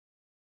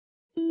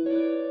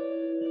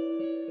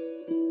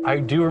I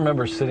do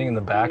remember sitting in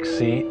the back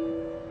seat,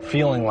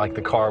 feeling like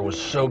the car was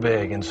so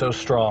big and so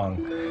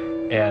strong,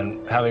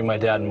 and having my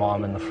dad and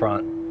mom in the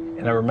front.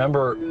 And I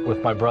remember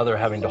with my brother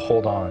having to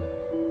hold on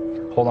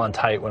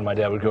tight when my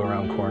dad would go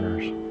around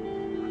corners.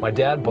 My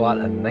dad bought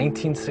a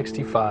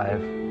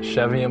 1965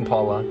 Chevy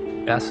Impala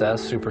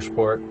SS Super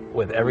Sport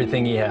with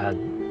everything he had.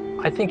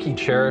 I think he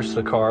cherished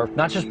the car,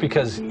 not just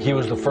because he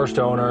was the first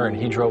owner and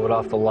he drove it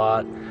off the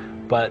lot,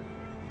 but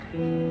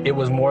it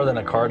was more than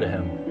a car to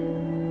him.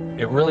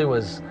 It really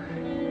was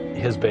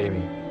his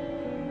baby.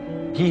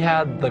 He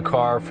had the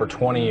car for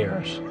 20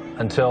 years,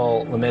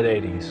 until the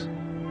mid-'80s.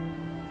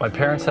 My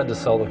parents had to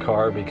sell the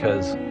car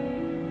because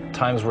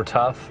times were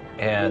tough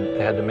and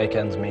they had to make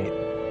ends meet.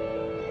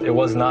 It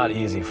was not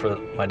easy for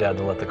my dad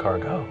to let the car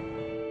go.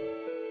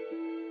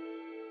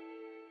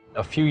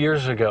 A few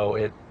years ago,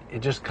 it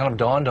just kind of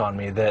dawned on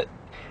me that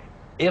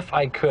if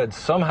I could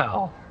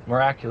somehow,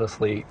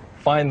 miraculously,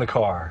 find the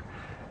car,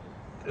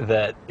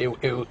 that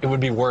it would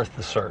be worth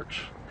the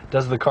search.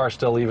 Does the car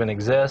still even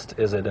exist?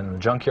 Is it in the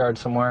junkyard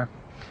somewhere?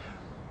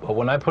 But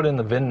when I put in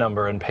the VIN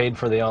number and paid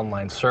for the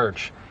online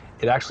search,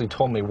 it actually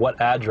told me what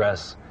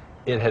address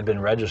it had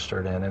been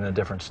registered in a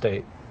different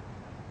state.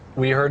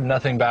 We heard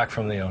nothing back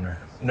from the owner.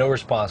 No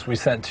response. We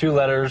sent 2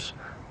 letters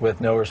with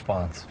no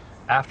response.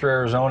 After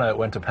Arizona, it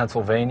went to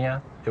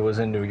Pennsylvania. It was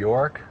in New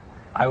York.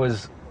 I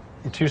was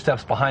 2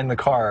 steps behind the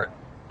car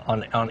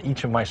on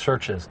each of my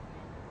searches.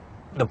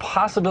 The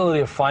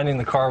possibility of finding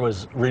the car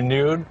was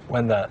renewed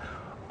when the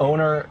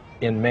owner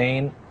in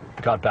Maine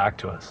got back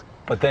to us.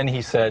 But then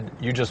he said,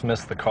 "You just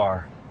missed the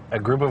car." A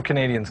group of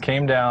Canadians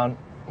came down,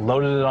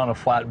 loaded it on a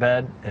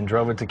flatbed, and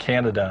drove it to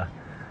Canada.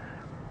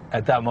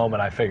 At that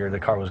moment, I figured the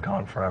car was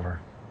gone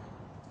forever.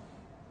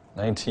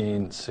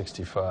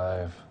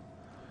 1965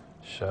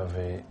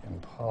 Chevy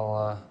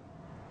Impala.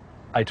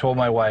 I told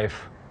my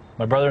wife,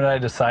 my brother and I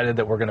decided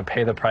that we're going to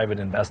pay the private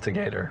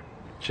investigator.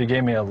 She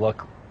gave me a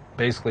look,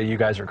 basically, "You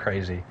guys are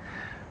crazy."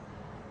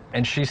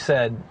 And she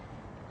said,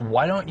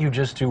 "Why don't you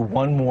just do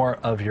one more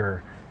of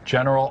your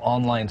general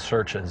online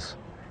searches?"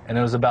 And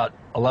it was about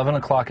 11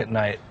 o'clock at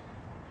night,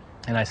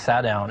 and I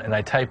sat down and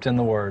I typed in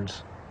the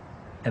words,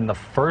 and the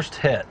first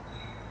hit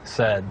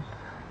said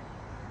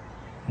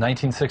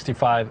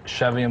 1965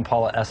 Chevy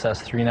Impala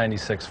SS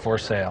 396 for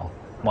sale,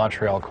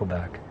 Montreal,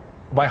 Quebec.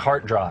 My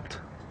heart dropped.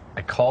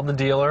 I called the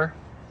dealer,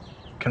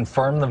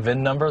 confirmed the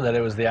VIN number that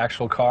it was the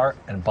actual car,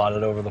 and bought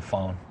it over the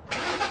phone.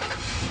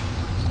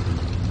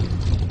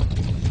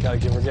 Gotta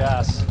give her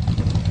gas.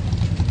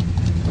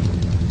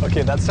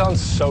 Okay, that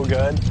sounds so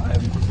good.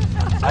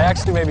 I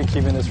actually may be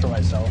keeping this for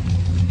myself.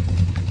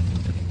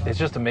 It's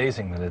just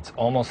amazing that it's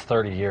almost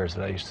 30 years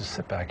that I used to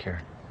sit back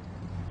here.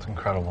 It's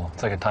incredible.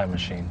 It's like a time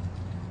machine.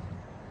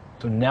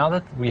 So now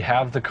that we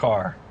have the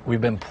car,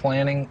 we've been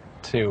planning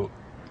to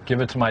give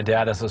it to my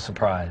dad as a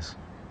surprise.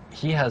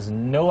 He has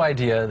no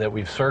idea that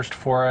we've searched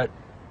for it,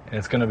 and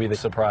it's going to be the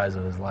surprise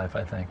of his life,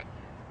 I think.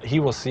 He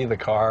will see the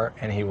car,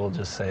 and he will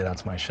just say,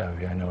 "That's my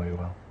Chevy." I know he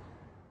will.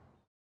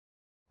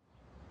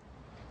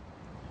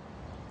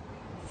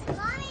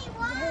 Mommy,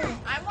 what?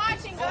 I'm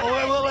watching. Go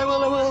ahead.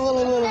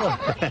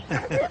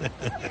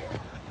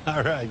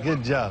 All right,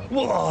 good job.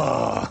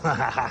 Whoa.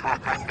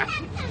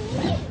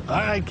 All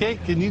right,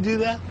 Kate, can you do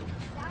that?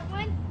 That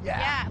one?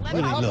 Yeah. Let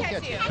Really me low.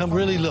 catch you. Come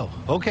really low.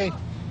 Okay,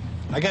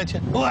 I got you.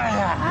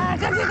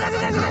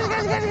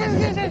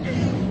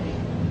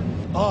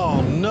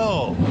 Oh,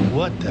 no.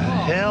 What the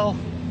hell?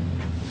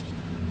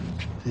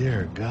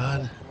 Dear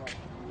God.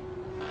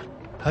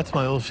 That's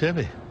my old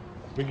Chevy.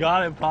 We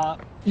got it,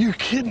 Pop. You're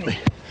kidding me.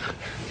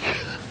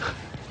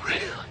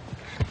 Really?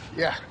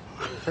 Yeah.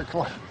 Here,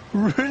 come on.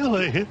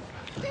 Really?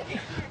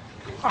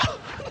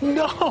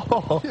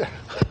 No. Yeah.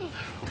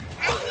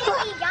 I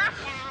think we got that.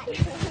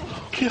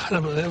 God,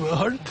 I'm gonna have a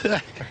heart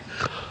attack.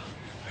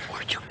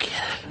 Where'd you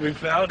get it? We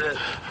found it.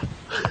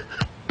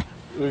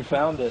 We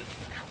found it.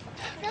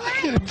 I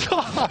can't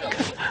talk. I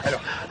know.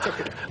 It's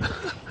okay.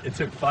 It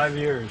took 5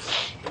 years.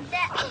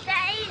 That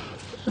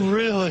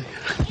Really?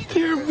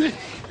 Dear me.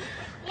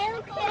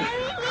 you carry me.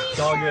 It's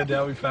all good,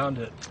 Dad. We found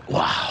it.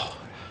 Wow.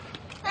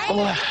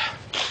 Oh,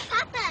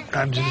 Papa.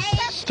 I'm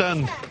just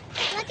stunned.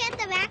 Look at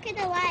the back of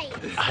the light.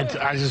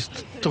 I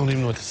just don't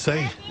even know what to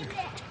say.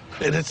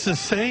 And it's the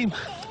same.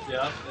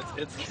 Yeah,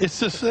 It's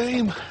the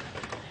same. You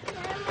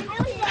want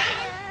to see?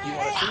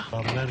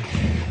 Automatic.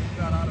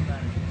 Got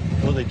automatic.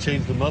 Oh, they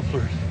changed the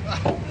muffler.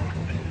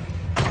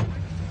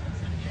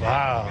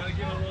 Wow. Gotta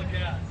give it a little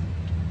gas.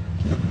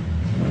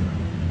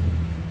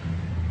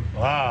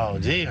 Wow,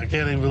 gee, I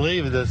can't even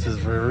believe this is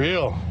for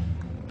real.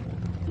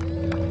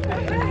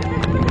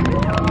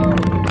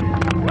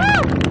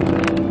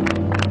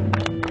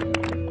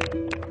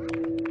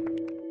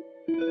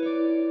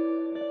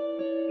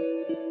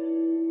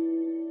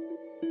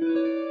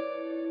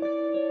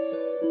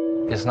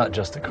 It's not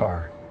just a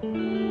car.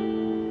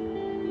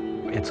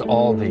 It's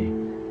all the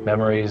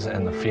memories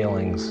and the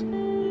feelings.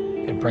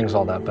 It brings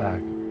all that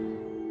back.